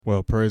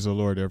Well, praise the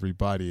Lord,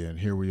 everybody. And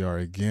here we are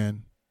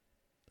again.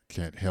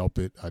 Can't help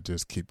it. I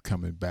just keep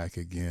coming back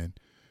again.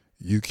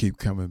 You keep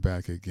coming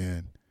back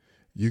again.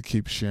 You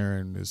keep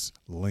sharing this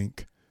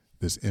link,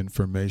 this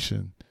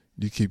information.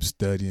 You keep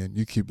studying.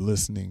 You keep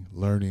listening,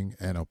 learning,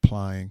 and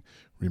applying.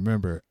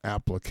 Remember,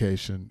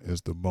 application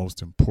is the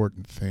most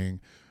important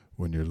thing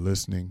when you're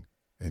listening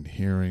and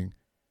hearing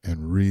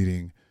and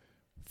reading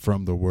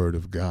from the Word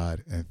of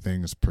God and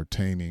things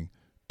pertaining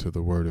to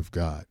the Word of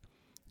God.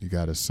 You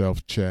got to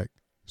self-check,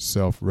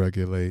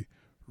 self-regulate,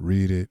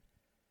 read it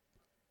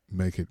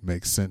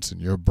make sense in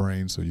your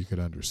brain so you can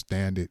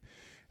understand it,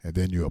 and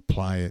then you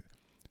apply it.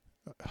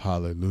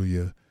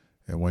 Hallelujah.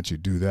 And once you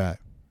do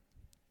that,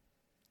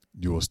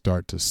 you will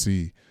start to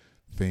see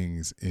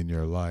things in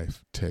your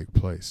life take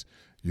place.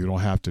 You don't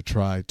have to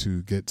try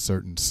to get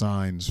certain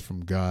signs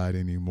from God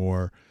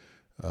anymore.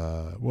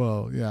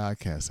 I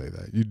can't say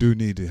that. You do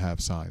need to have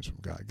signs from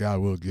God. God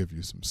will give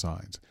you some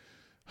signs.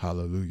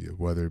 Hallelujah.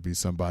 Whether it be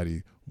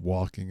somebody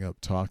walking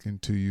up talking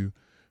to you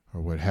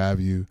or what have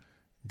you,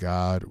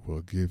 God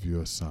will give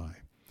you a sign.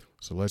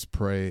 So let's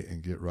pray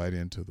and get right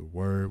into the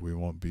word. We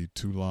won't be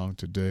too long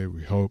today.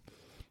 We hope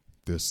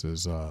this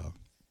is a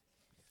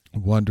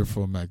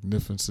wonderful,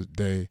 magnificent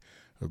day,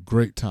 a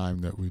great time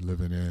that we're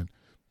living in,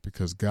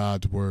 because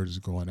God's word is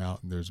going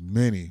out, and there's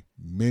many,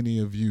 many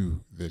of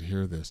you that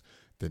hear this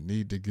that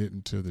need to get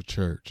into the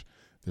church.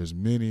 There's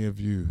many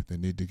of you that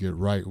need to get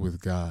right with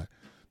God.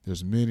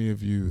 There's many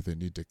of you that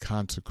need to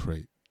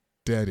consecrate,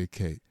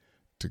 dedicate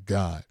to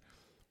God.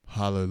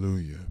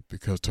 Hallelujah,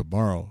 because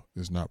tomorrow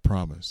is not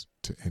promised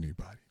to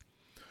anybody.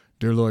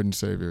 Dear Lord and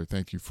Savior,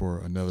 thank you for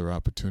another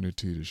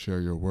opportunity to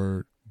share your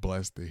word.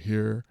 Bless the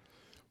hearer.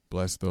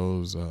 Bless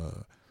those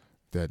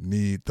that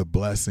need the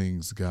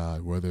blessings,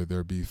 God, whether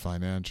there be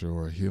financial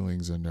or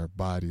healings in their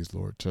bodies,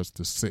 Lord. Touch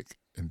the sick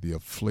and the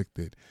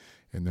afflicted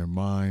in their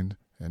mind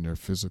and their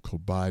physical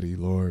body,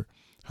 Lord.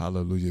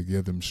 Hallelujah.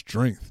 Give them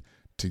strength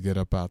to get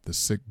up out the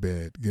sick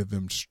bed. Give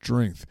them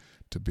strength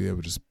to be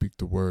able to speak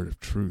the word of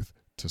truth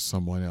to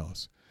someone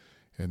else.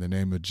 In the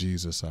name of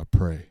Jesus, I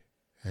pray.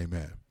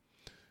 Amen.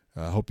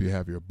 I hope you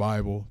have your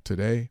Bible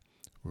today.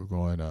 We're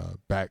going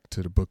back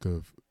to the book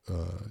of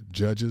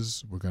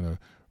Judges. We're going to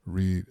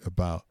read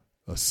about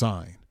a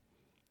sign.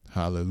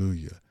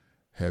 Hallelujah.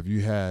 Have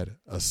you had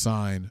a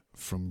sign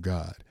from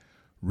God?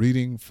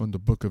 Reading from the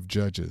book of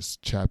Judges,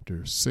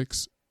 chapter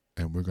 6,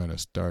 and we're going to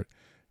start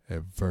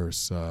at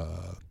verse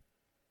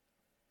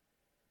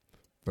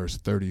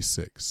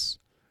 36.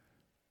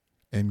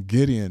 And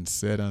Gideon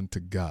said unto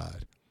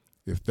God,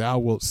 If thou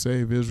wilt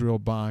save Israel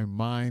by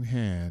mine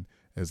hand,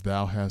 as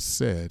thou hast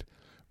said,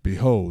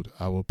 behold,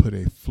 I will put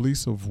a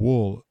fleece of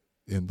wool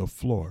in the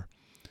floor.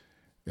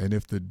 And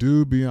if the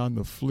dew be on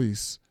the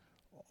fleece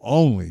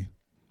only,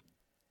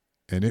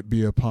 and it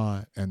be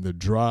upon, and the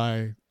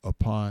dry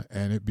upon,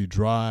 and it be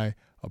dry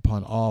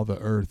upon all the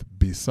earth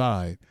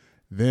beside,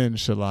 then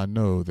shall I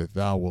know that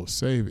thou wilt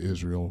save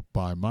Israel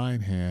by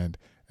mine hand,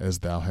 as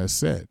thou hast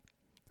said.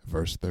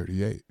 Verse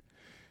 38.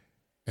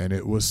 And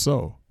it was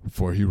so,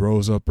 for he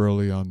rose up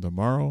early on the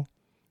morrow,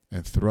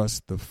 and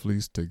thrust the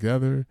fleece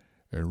together,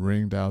 and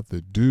wringed out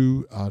the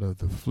dew out of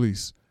the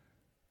fleece,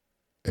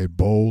 a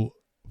bowl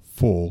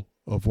full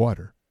of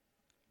water.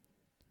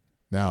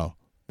 Now,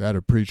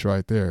 that'll preach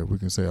right there. We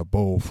can say a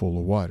bowl full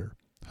of water.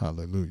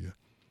 Hallelujah.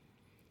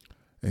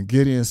 And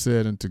Gideon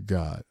said unto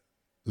God,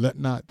 Let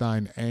not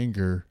thine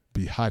anger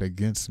be hot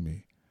against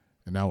me,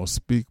 and I will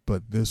speak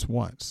but this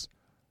once.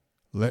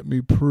 Let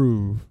me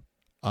prove,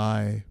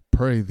 I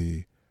pray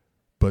thee,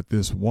 but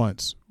this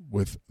once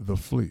with the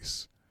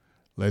fleece.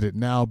 Let it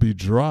now be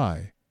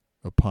dry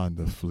upon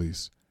the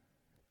fleece,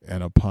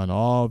 and upon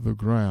all the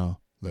ground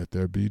let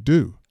there be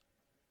dew.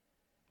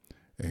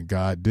 And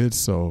God did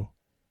so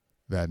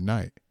that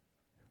night,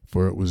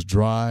 for it was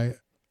dry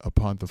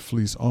upon the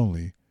fleece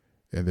only,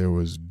 and there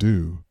was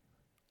dew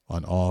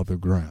on all the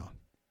ground.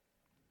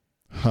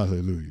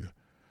 Hallelujah.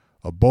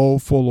 A bowl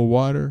full of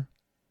water,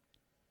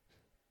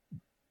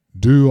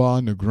 dew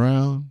on the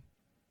ground,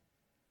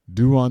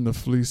 dew on the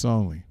fleece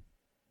only.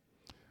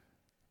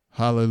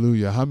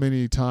 Hallelujah. How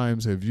many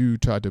times have you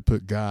tried to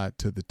put God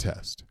to the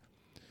test?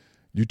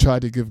 You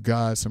tried to give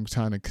God some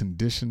kind of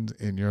conditions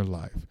in your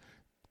life.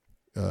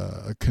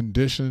 A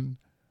condition,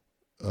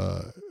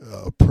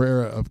 a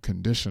prayer of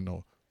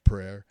conditional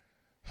prayer.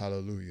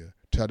 Hallelujah.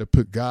 Try to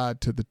put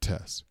God to the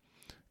test.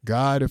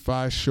 God, if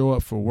I show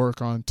up for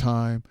work on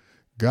time,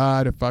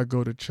 God, if I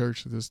go to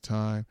church this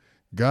time,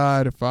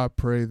 God, if I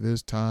pray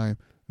this time,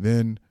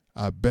 then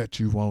I bet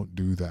you won't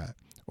do that.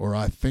 Or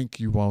I think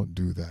you won't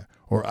do that.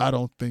 Or I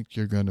don't think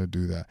you're going to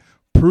do that.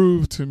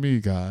 Prove to me,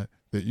 God,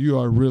 that you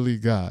are really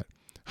God.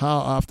 How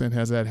often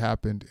has that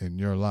happened in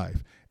your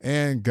life?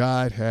 And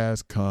God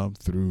has come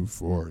through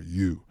for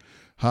you.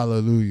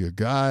 Hallelujah.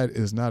 God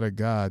is not a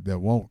God that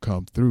won't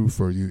come through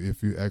for you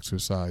if you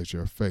exercise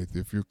your faith,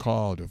 if you're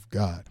called of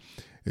God.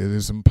 It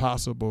is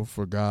impossible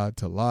for God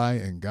to lie,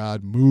 and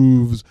God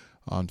moves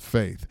on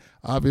faith.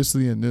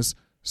 Obviously, in this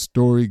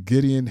story,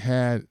 Gideon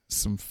had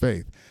some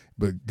faith.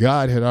 But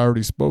God had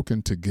already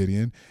spoken to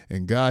Gideon,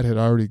 and God had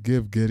already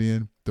given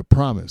Gideon the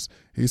promise.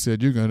 He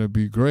said, you're going to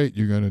be great.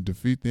 You're going to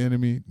defeat the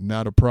enemy.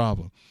 Not a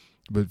problem.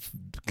 But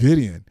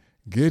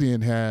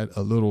Gideon had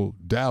a little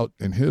doubt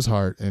in his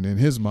heart and in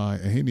his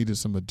mind, and he needed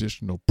some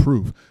additional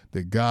proof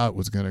that God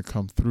was going to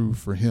come through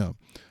for him.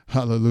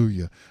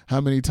 Hallelujah.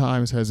 How many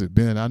times has it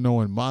been? I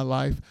know in my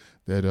life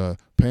that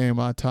paying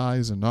my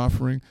tithes and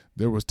offering,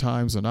 there was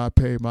times when I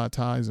paid my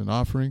tithes and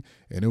offering,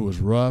 and it was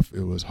rough.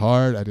 It was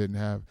hard. I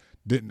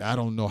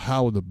don't know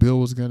how the bill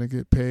was going to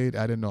get paid.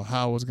 I didn't know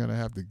how I was going to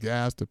have the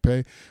gas to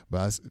pay,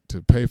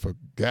 to pay for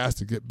gas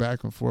to get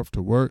back and forth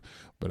to work.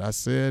 But I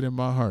said in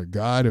my heart,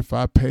 God, if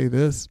I pay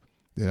this,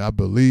 then I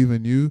believe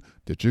in you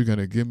that you're going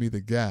to give me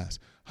the gas.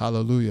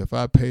 Hallelujah. If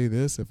I pay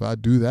this, if I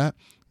do that,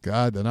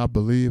 God, then I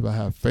believe, I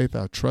have faith,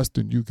 I trust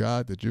in you,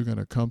 God, that you're going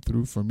to come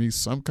through for me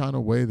some kind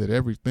of way, that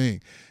everything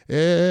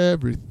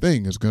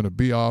is going to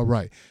be all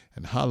right.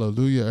 And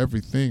hallelujah,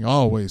 everything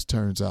always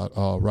turns out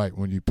all right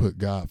when you put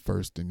God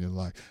first in your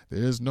life.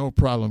 There is no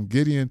problem.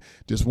 Gideon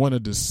just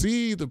wanted to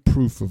see the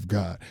proof of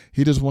God.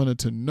 He just wanted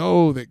to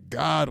know that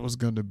God was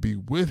going to be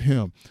with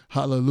him.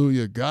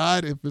 Hallelujah.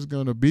 God, if it's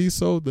going to be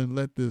so, then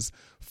let this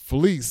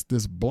fleece,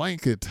 this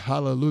blanket,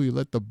 hallelujah,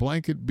 let the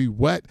blanket be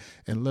wet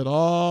and let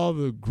all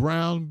the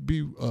ground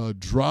be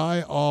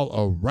dry all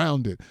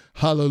around it.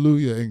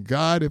 Hallelujah. And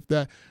God, if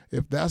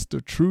that's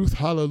the truth,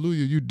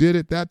 hallelujah, you did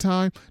it that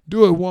time,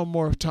 do it one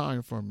more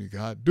time for me,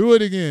 God. Do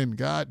it again,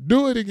 God.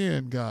 Do it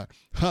again, God.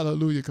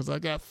 Hallelujah, because I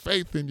got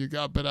faith in you,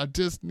 God, but I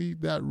just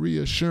need that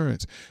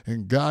reassurance.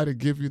 And God will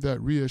give you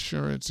that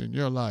reassurance in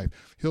your life.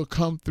 He'll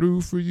come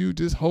through for you.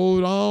 Just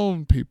hold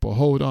on, people.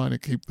 Hold on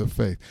and keep the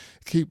faith.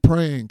 Keep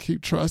praying,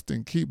 keep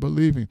trusting, keep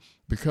believing,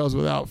 because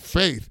without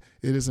faith,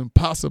 it is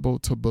impossible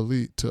to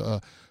believe,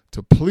 to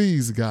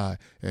please God.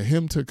 And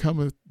him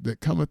that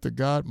cometh to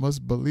God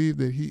must believe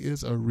that he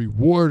is a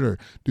rewarder.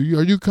 Are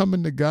you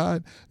coming to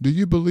God? Do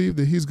you believe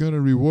that he's going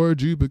to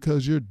reward you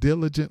because you're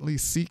diligently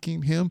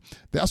seeking him?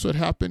 That's what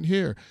happened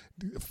here.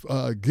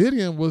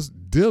 Gideon was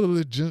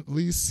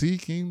diligently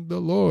seeking the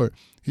Lord.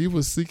 He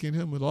was seeking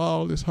him with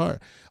all his heart,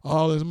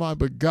 all his mind.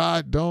 But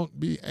God, don't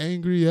be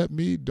angry at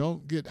me.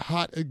 Don't get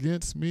hot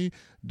against me.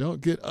 Don't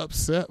get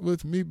upset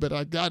with me. But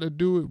I got to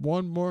do it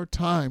one more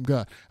time,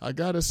 God. I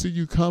got to see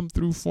you come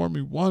through for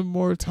me one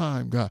more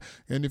time, God.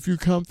 And if you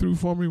come through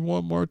for me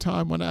one more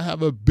time, when I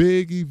have a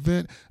big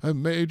event, a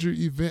major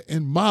event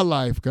in my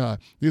life,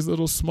 God, these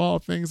little small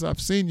things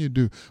I've seen you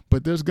do,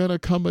 but there's going to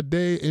come a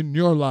day in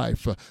your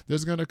life.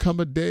 There's going to come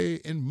a day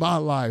in my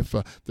life.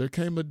 There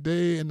came a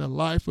day in the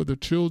life of the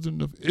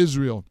children of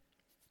Israel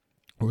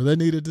where they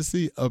needed to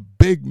see a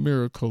big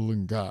miracle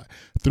in God,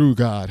 through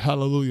God.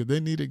 Hallelujah.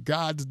 They needed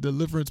God's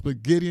deliverance,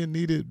 but Gideon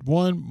needed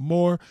one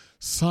more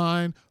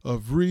sign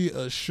of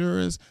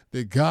reassurance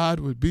that God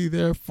would be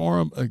there for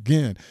him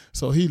again.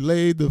 So he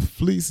laid the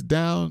fleece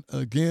down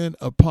again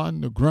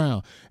upon the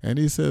ground. And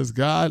he says,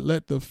 God,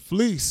 let the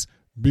fleece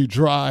be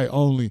dry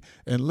only,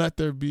 and let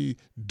there be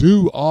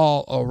dew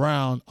all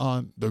around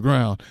on the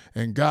ground.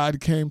 And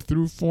God came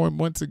through for him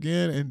once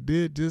again and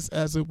did just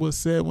as it was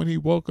said when he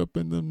woke up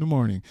in the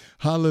morning.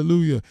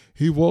 Hallelujah.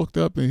 He woke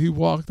up and he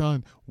walked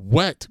on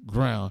wet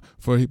ground,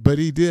 but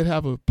he did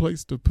have a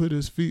place to put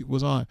his feet,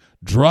 was on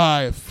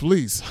dry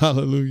fleece.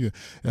 Hallelujah.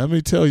 Let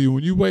me tell you,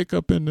 when you wake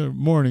up in the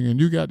morning and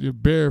you got your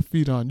bare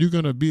feet on, you're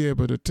going to be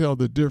able to tell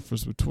the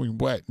difference between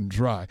wet and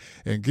dry.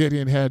 And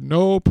Gideon had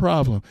no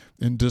problem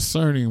in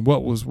discerning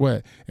what was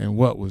wet and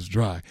what was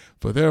dry.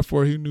 For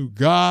therefore he knew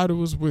God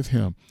was with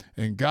him,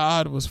 and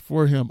God was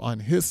for him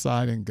on his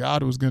side, and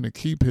God was going to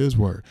keep his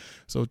word.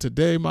 So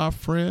today, my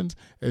friends,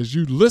 as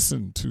you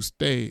listen to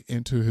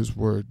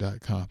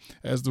StayIntoHisWord.com,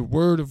 as the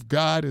word of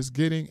God is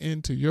getting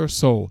into your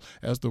soul,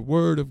 as the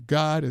word of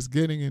God is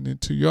getting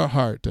into your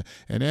heart,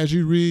 and as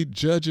you read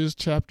Judges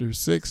chapter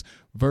 6,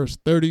 verse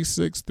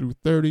 36 through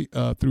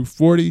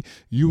 40,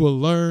 you will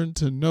learn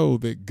to know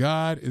that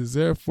God is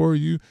there for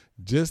you,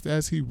 just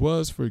as he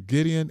was for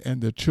Gideon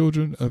and the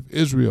children of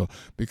Israel.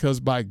 Because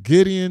by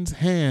Gideon's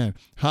hand,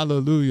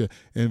 hallelujah,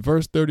 in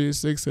verse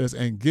 36 says,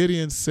 and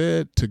Gideon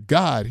said to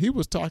God, he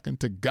was talking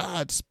to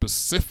God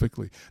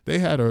specifically. They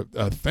had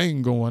a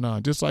thing going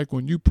on. Just like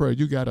when you pray,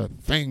 you got a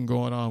thing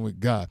going on with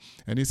God.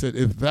 And he said,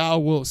 if thou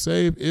wilt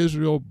save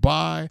Israel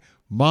by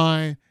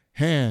my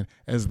hand,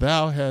 as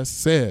thou hast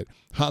said.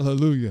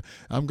 Hallelujah.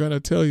 I'm going to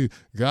tell you,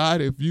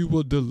 God, if you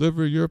will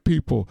deliver your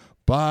people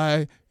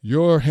by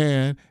your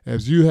hand,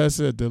 as you have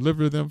said,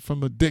 deliver them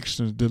from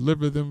addictions,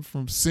 deliver them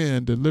from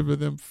sin, deliver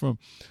them from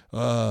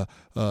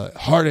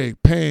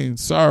heartache, pain,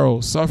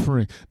 sorrow,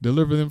 suffering,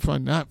 deliver them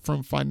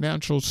from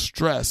financial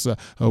stress,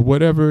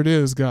 whatever it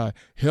is, God.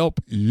 Help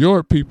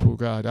your people,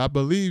 God. I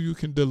believe you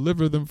can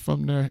deliver them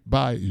from there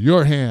by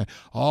your hand.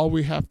 All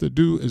we have to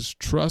do is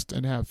trust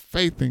and have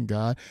faith in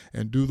God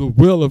and do the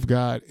will of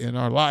God in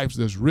our lives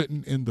that's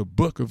written in the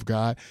book of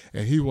God,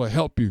 and he will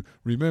help you.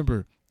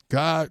 Remember,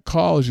 God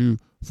calls you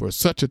for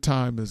such a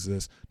time as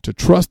this, to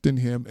trust in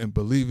him and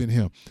believe in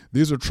him.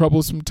 These are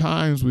troublesome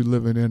times we're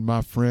living in,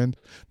 my friend.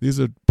 These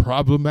are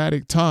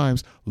problematic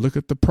times. Look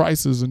at the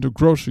prices in the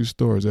grocery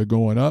stores. They're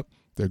going up,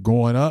 they're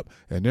going up,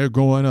 and they're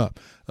going up.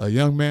 A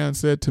young man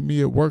said to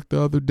me at work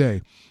the other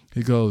day,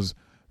 he goes,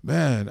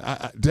 man,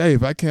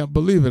 Dave, I can't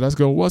believe it. I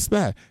go, what's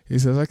that? He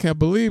says, I can't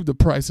believe the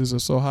prices are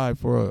so high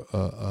for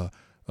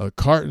a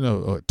carton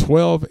of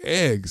 12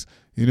 eggs.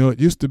 You know, it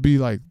used to be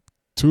like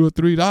 $2 or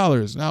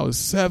 $3. Now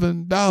it's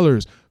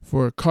 $7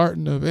 for a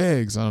carton of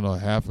eggs. I don't know,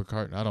 half a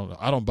carton. I don't know.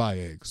 I don't buy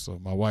eggs, so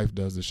my wife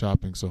does the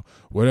shopping. So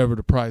whatever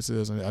the price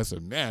is, and I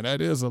said, man, that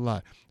is a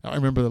lot. I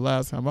remember the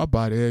last time I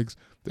bought eggs,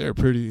 they're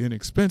pretty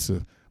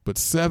inexpensive, but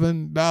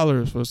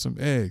 $7 for some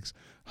eggs.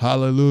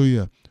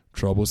 Hallelujah.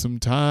 Troublesome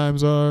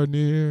times are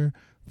near.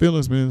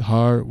 Feelings men's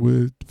heart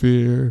with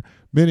fear.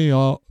 Many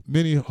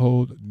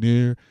hold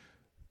near.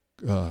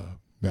 Now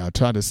I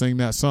tried to sing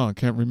that song,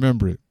 can't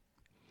remember it.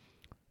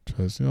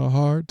 Trust your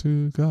heart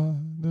to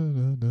God. Da,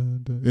 da,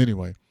 da.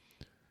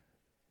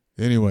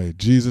 Anyway,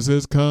 Jesus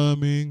is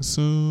coming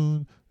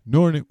soon,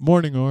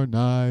 morning or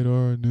night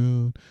or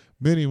noon.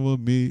 Many will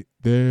meet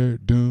their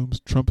dooms,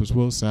 trumpets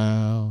will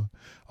sound.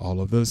 All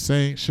of the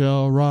saints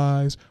shall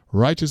rise,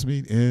 righteous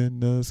meet in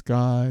the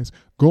skies,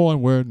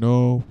 going where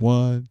no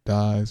one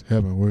dies,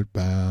 heavenward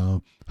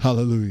bound.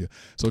 Hallelujah.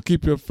 So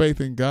keep your faith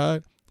in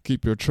God,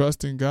 keep your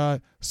trust in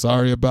God.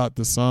 Sorry about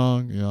the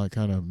song. You know, I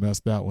kind of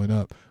messed that one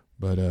up,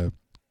 but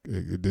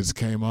it just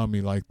came on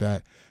me like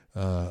that.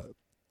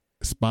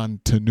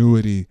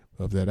 Spontaneity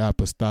of that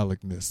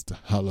apostolicness.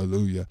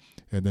 Hallelujah.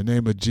 In the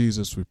name of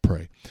Jesus we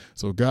pray.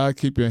 So God,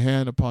 keep your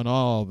hand upon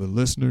all the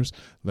listeners.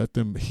 Let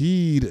them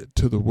heed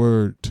to the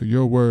word, to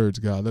your words,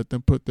 God. Let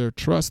them put their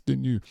trust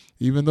in you,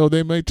 even though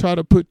they may try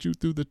to put you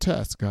through the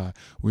test, God.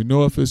 We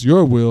know if it's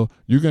your will,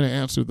 you're going to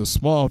answer the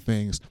small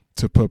things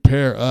to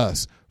prepare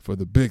us for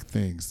the big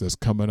things that's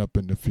coming up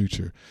in the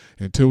future.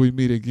 Until we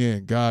meet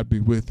again, God be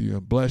with you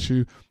and bless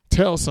you.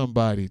 Tell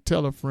somebody,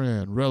 tell a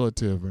friend,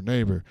 relative, or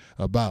neighbor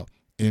about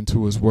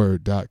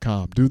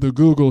intohisword.com. Do the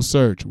Google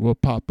search. We'll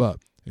pop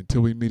up.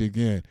 Until we meet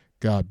again,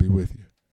 God be with you.